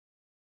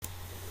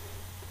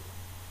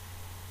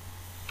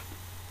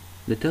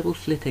The double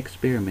slit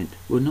experiment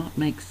will not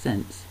make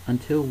sense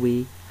until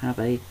we have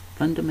a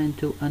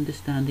fundamental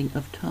understanding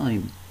of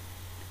time.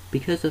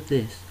 Because of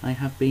this, I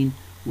have been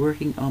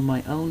working on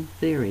my own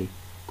theory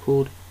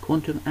called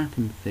quantum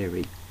atom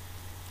theory.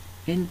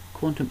 In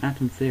quantum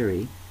atom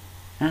theory,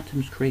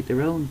 atoms create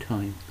their own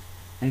time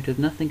out of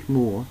nothing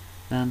more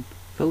than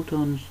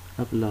photons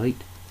of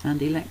light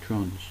and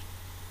electrons.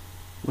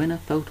 When a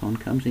photon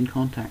comes in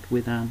contact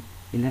with an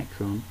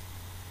electron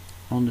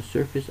on the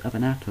surface of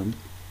an atom,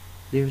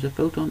 there is a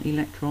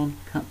photon-electron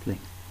coupling.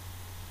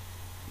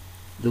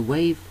 The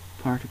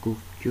wave-particle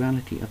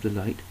duality of the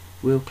light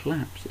will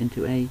collapse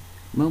into a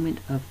moment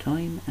of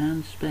time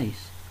and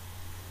space.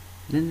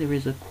 Then there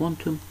is a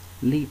quantum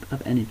leap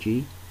of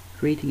energy,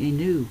 creating a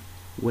new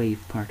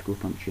wave-particle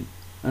function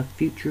of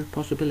future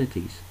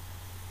possibilities.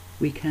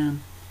 We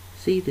can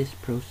see this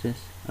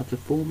process of the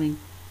forming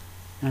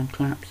and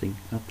collapsing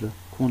of the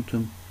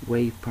quantum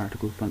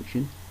wave-particle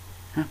function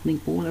happening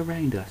all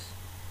around us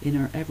in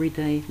our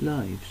everyday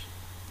lives.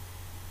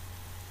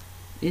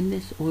 In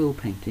this oil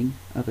painting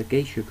of a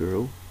geisha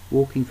girl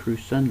walking through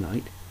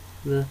sunlight,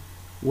 the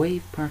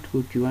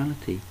wave-particle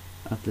duality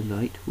of the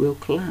light will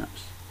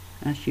collapse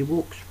as she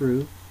walks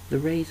through the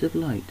rays of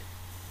light.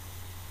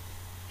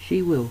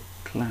 She will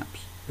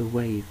collapse the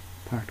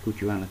wave-particle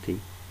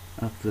duality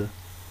of the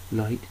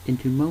light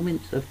into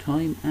moments of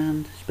time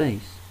and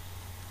space.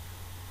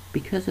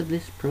 Because of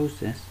this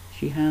process,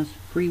 she has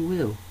free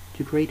will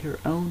to create her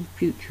own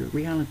future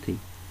reality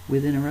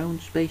within her own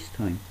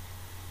space-time.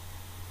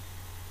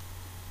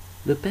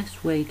 The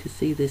best way to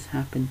see this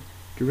happen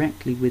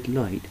directly with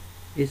light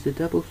is the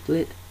double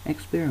slit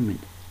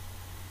experiment.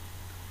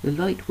 The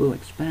light will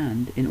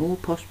expand in all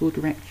possible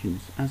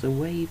directions as a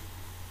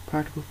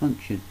wave-particle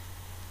function.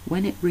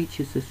 When it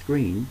reaches the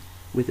screen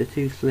with the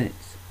two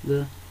slits,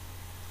 the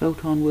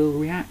photon will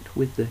react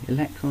with the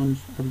electrons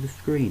of the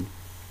screen.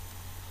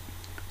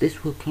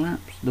 This will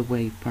collapse the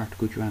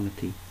wave-particle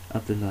duality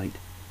of the light,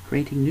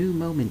 creating new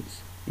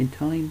moments in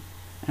time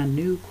and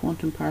new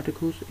quantum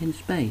particles in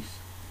space.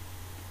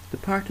 The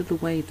part of the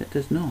wave that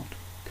does not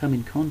come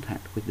in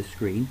contact with the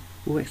screen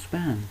will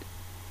expand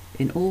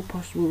in all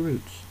possible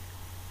routes,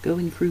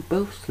 going through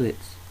both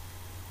slits.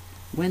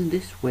 When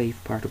this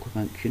wave-particle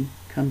function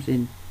comes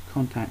in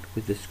contact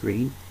with the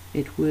screen,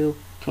 it will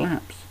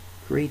collapse,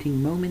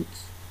 creating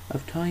moments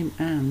of time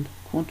and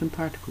quantum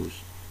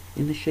particles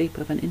in the shape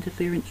of an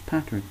interference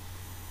pattern.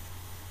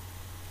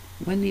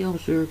 When the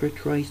observer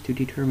tries to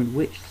determine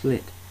which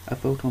slit a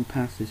photon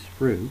passes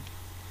through,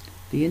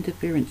 the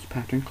interference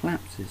pattern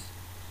collapses.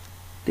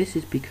 This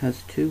is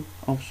because to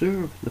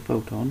observe the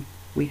photon,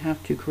 we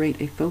have to create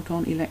a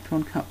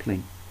photon-electron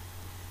coupling,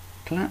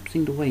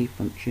 collapsing the wave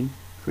function,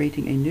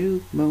 creating a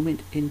new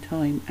moment in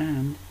time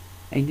and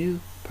a new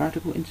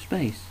particle in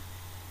space.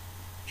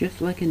 Just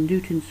like in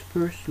Newton's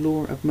first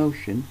law of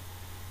motion,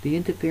 the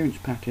interference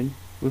pattern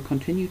will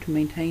continue to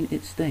maintain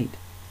its state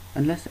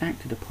unless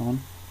acted upon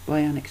by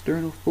an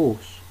external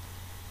force.